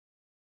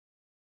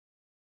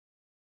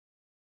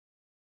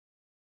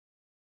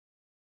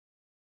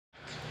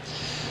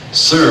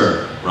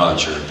Sir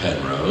Roger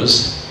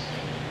Penrose,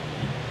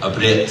 a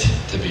Brit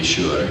to be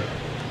sure,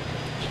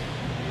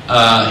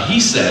 he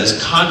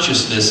says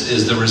consciousness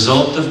is the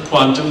result of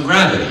quantum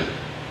gravity.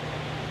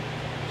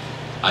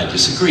 I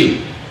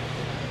disagree.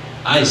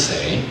 I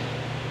say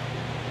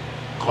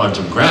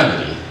quantum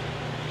gravity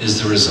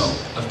is the result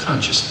of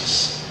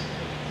consciousness.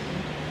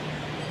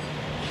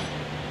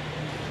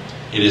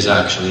 It is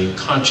actually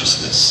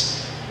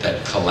consciousness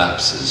that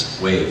collapses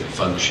wave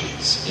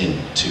functions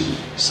into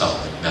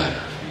solid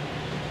matter.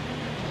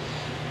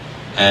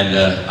 And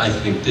I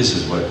think this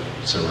is what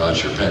Sir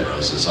Roger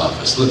Penrose's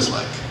office looks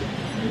like.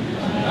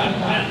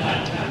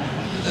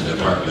 The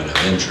Department of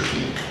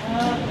Entropy.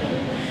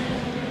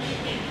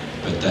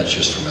 But that's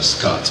just from a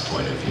Scots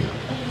point of view.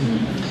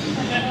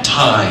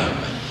 Time,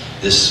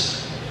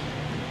 this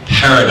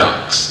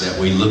paradox that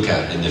we look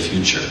at in the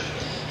future.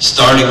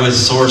 Starting with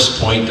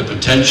source point, the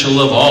potential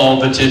of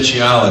all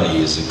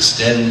potentialities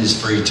extends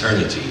for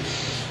eternity.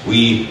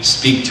 We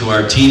speak to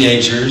our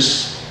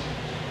teenagers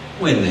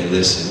when they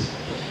listen,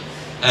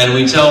 and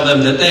we tell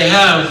them that they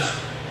have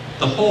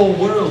the whole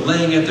world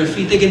laying at their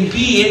feet. They can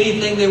be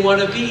anything they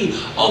want to be.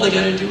 All they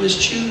got to do is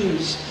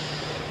choose.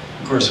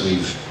 Of course,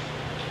 we've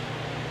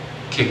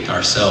kicked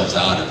ourselves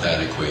out of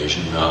that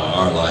equation. Now,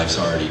 our life's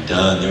already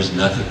done. There's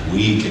nothing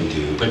we can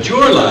do. But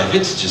your life,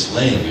 it's just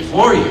laying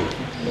before you.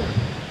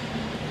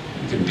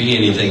 You can be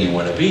anything you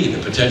want to be,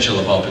 the potential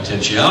of all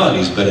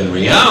potentialities. But in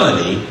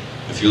reality,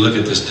 if you look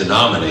at this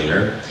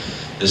denominator,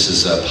 this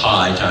is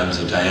pi times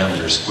the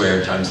diameter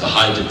squared times the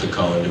height of the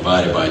cone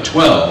divided by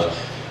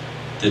 12.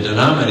 The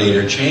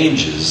denominator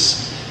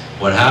changes.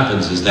 What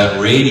happens is that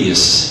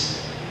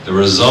radius, the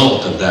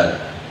result of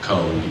that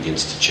cone,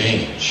 begins to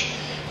change,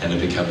 and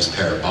it becomes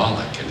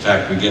parabolic. In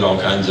fact, we get all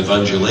kinds of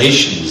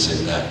undulations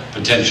in that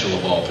potential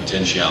of all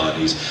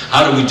potentialities.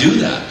 How do we do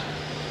that?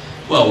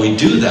 Well, we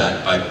do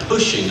that by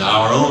pushing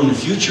our own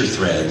future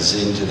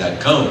threads into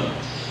that cone.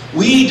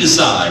 We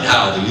decide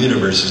how the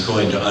universe is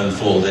going to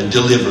unfold and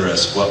deliver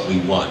us what we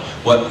want,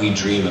 what we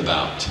dream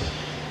about.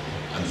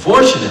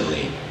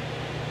 Unfortunately,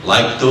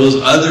 like those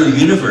other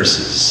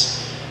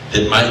universes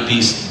that might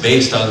be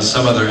based on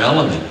some other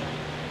element,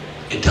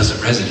 it doesn't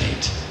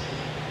resonate.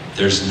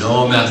 There's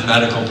no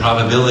mathematical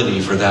probability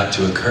for that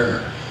to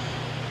occur.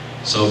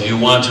 So if you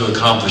want to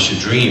accomplish a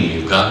dream,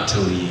 you've got to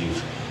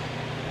leave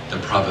the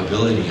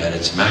probability at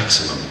its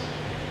maximum.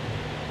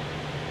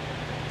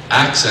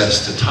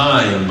 Access to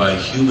time by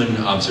human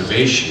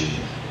observation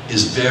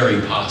is very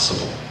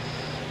possible.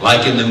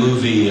 Like in the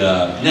movie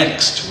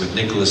Next with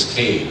Nicolas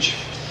Cage.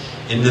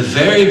 In the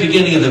very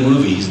beginning of the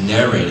movie, he's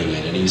narrating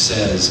it, and he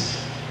says,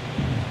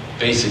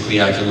 basically,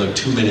 I can look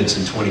 2 minutes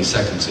and 20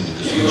 seconds into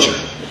the future,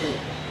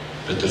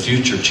 but the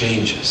future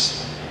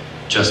changes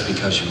just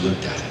because you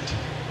looked at it.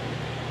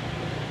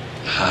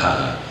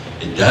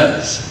 It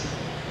does.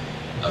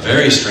 A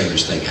very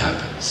strange thing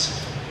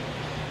happens.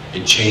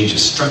 It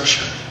changes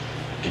structure.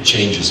 It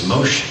changes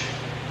motion.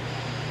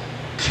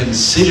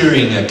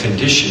 Considering a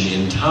condition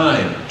in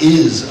time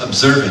is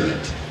observing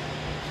it.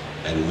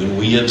 And when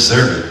we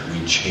observe it,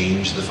 we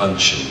change the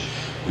function.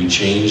 We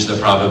change the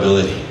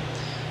probability.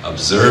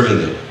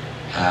 Observing it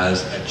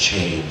has a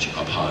change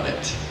upon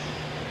it.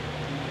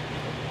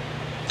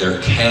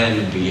 There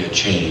can be a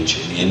change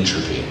in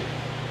entropy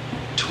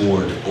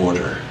toward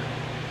order.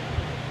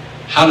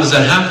 How does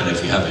that happen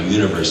if you have a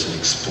universe in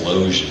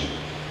explosion?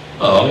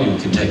 Well, you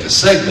can take a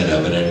segment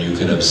of it and you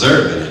can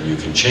observe it and you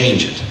can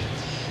change it.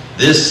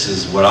 This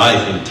is what I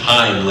think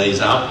time lays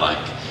out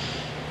like.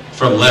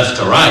 From left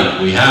to right,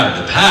 we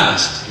have the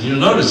past. You'll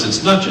notice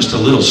it's not just a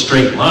little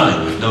straight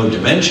line with no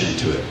dimension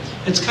to it.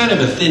 It's kind of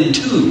a thin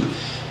tube,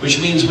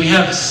 which means we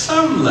have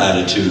some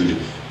latitude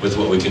with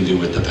what we can do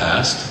with the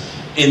past,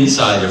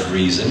 inside of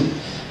reason.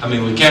 I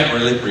mean, we can't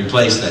really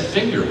replace that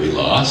finger we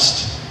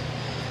lost.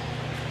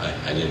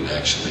 I didn't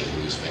actually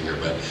lose a finger,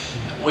 but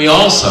we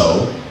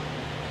also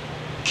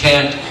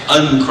can't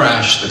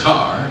uncrash the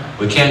car.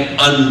 We can't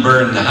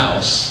unburn the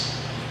house,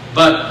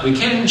 but we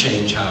can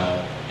change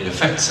how it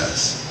affects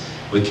us.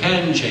 We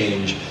can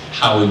change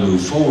how we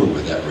move forward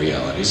with that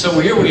reality. So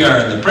here we are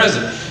in the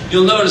present.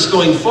 You'll notice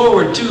going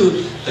forward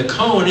too, the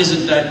cone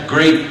isn't that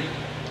great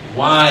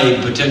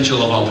wide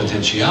potential of all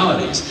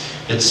potentialities.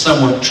 It's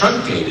somewhat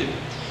truncated.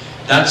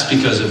 That's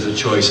because of the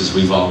choices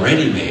we've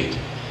already made.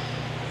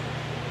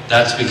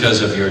 That's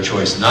because of your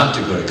choice not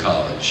to go to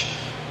college,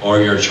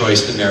 or your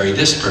choice to marry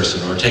this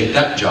person, or take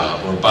that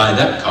job, or buy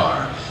that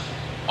car.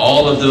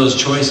 All of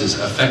those choices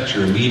affect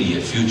your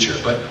immediate future.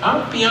 But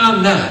out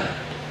beyond that,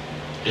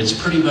 it's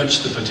pretty much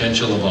the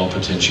potential of all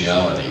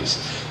potentialities.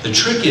 The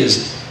trick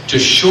is to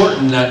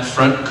shorten that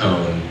front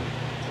cone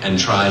and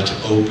try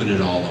to open it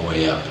all the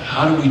way up.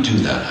 How do we do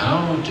that?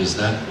 How does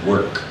that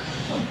work?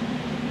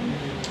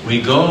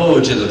 We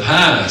go to the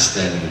past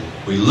and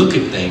we look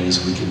at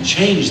things, we can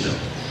change them,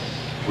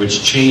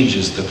 which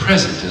changes the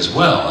present as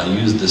well. I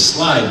use this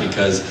slide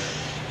because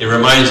it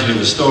reminds me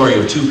of a story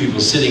of two people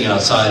sitting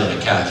outside at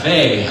a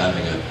cafe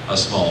having a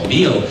small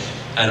meal,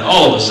 and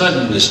all of a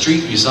sudden, in the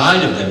street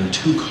beside of them,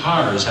 two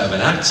cars have an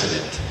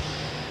accident.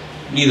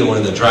 neither one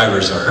of the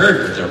drivers are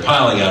hurt, but they're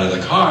piling out of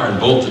the car, and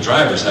both the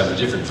drivers have a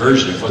different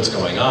version of what's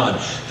going on.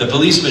 The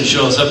policeman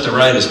shows up to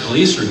write his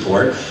police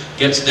report,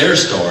 gets their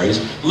stories,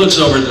 looks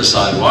over at the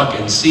sidewalk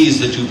and sees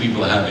the two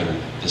people having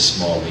this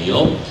small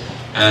meal,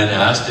 and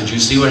asks, did you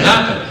see what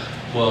happened?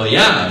 Well,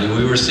 yeah, I mean,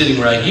 we were sitting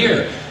right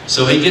here.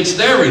 So he gets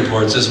their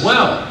reports as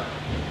well.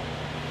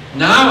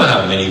 Now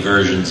how many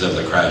versions of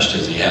the crash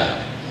does he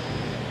have?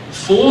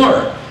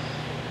 4.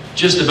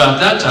 Just about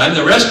that time,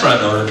 the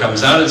restaurant owner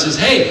comes out and says,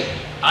 hey,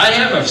 I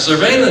have a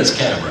surveillance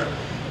camera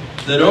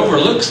that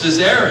overlooks this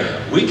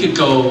area. We could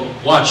go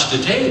watch the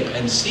tape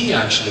and see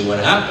actually what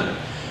happened.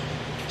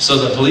 So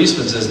the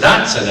policeman says,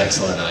 that's an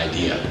excellent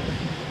idea.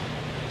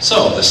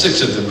 So the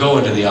 6 of them go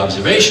into the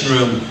observation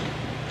room,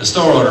 the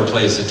store owner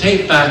plays the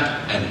tape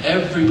back, and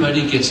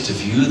everybody gets to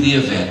view the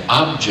event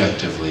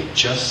objectively,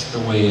 just the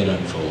way it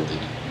unfolded.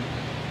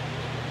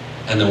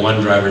 And the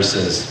one driver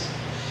says,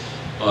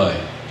 oh,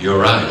 you're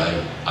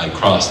right, I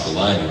crossed the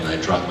line when I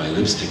dropped my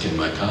lipstick in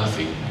my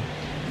coffee.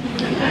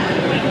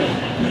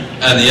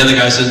 And the other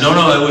guy says,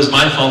 no, it was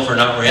my fault for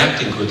not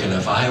reacting quick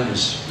enough. I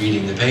was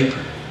reading the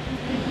paper.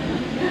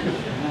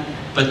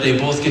 But they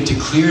both get to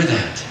clear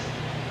that.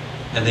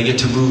 And they get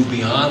to move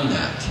beyond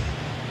that.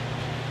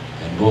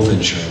 And both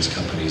insurance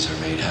companies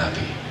are made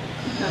happy.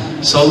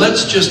 So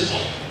let's just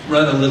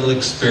run a little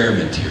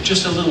experiment here.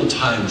 Just a little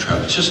time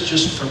travel.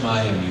 Just for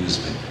my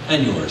amusement.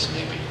 And yours,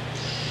 maybe.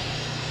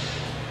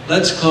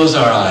 Let's close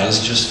our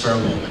eyes just for a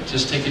moment.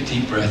 Just take a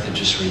deep breath and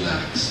just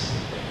relax.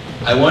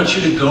 I want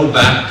you to go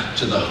back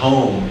to the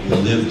home you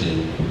lived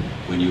in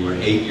when you were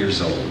 8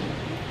 years old.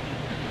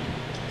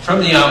 From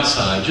the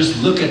outside,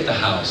 just look at the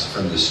house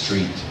from the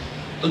street.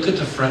 Look at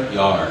the front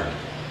yard.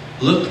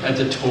 Look at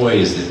the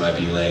toys that might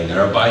be laying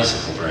there, a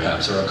bicycle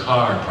perhaps, or a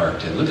car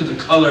parked in. Look at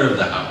the color of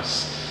the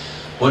house.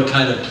 What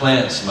kind of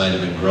plants might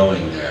have been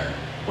growing there.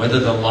 Whether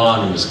the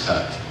lawn was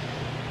cut.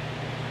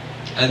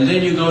 And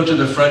then you go to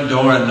the front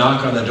door and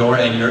knock on the door,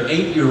 and your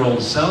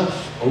 8-year-old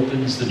self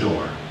opens the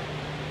door.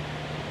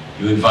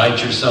 You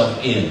invite yourself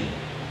in.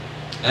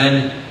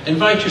 And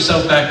invite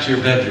yourself back to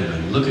your bedroom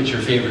and look at your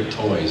favorite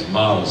toys,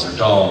 models or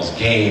dolls,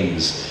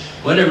 games,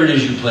 whatever it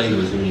is you played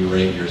with when you were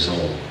 8 years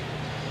old.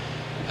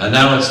 And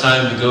now it's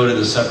time to go to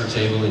the supper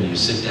table and you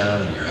sit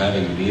down and you're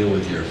having a meal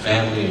with your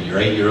family and your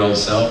 8-year-old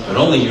self, but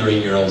only your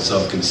 8-year-old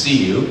self can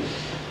see you.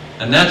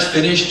 And that's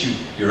finished.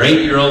 Your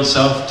 8-year-old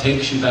self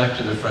takes you back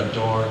to the front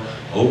door,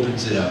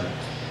 opens it up.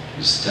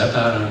 You step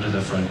out onto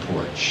the front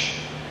porch.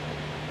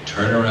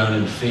 Turn around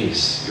and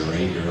face your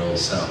 8-year-old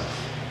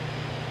self.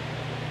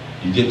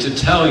 You get to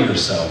tell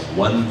yourself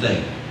one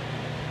thing.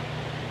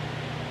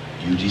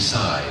 You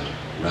decide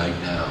right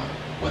now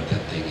what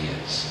that thing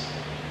is.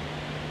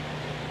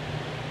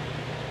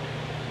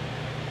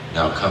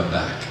 Now come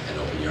back and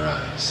open your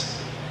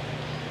eyes.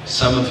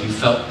 Some of you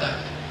felt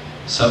that.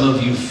 Some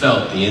of you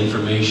felt the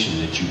information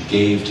that you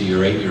gave to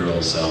your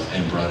 8-year-old self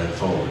and brought it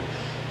forward.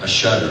 A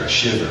shudder, a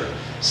shiver,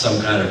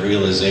 some kind of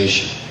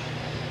realization.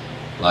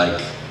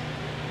 Like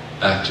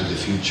Back to the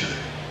Future.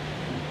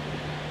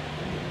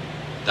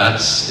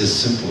 That's as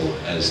simple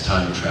as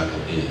time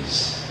travel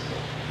is.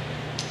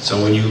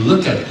 So when you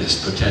look at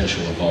this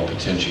potential of all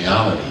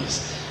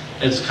potentialities,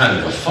 it's kind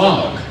of a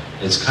fog.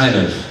 It's kind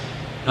of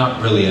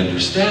not really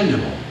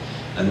understandable.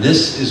 And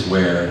this is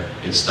where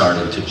it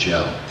started to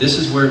gel. This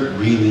is where it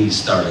really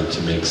started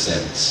to make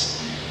sense.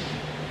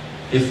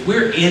 If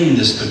we're in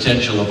this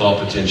potential of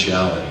all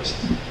potentialities,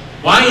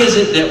 why is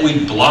it that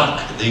we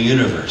block the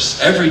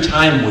universe every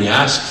time we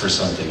ask for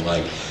something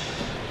like,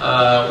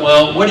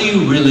 well, what do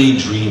you really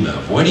dream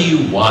of? What do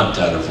you want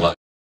out of life?